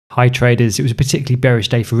Hi traders, it was a particularly bearish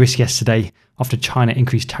day for risk yesterday after China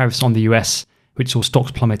increased tariffs on the US, which saw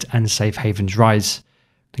stocks plummet and safe havens rise.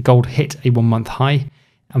 The gold hit a 1-month high,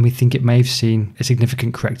 and we think it may have seen a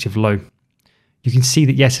significant corrective low. You can see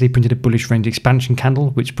that yesterday printed a bullish range expansion candle,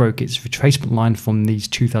 which broke its retracement line from these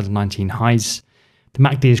 2019 highs. The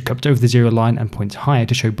MACD has crept over the zero line and points higher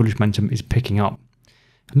to show bullish momentum is picking up.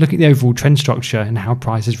 And looking at the overall trend structure and how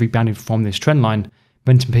price has rebounded from this trend line,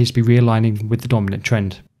 momentum appears to be realigning with the dominant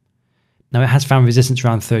trend. Now, it has found resistance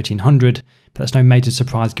around 1300, but that's no major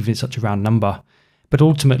surprise given it's such a round number. But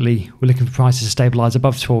ultimately, we're looking for prices to stabilise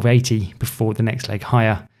above 1280 before the next leg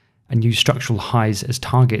higher, and use structural highs as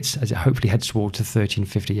targets as it hopefully heads towards the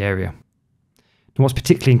 1350 area. Now, what's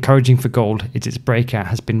particularly encouraging for gold is its breakout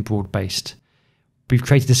has been broad-based. We've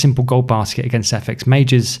created a simple gold basket against FX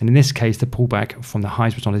majors, and in this case the pullback from the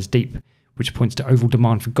highs was not as deep, which points to overall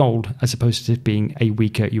demand for gold as opposed to being a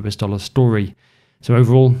weaker US dollar story. So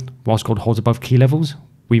overall, whilst gold holds above key levels,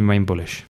 we remain bullish.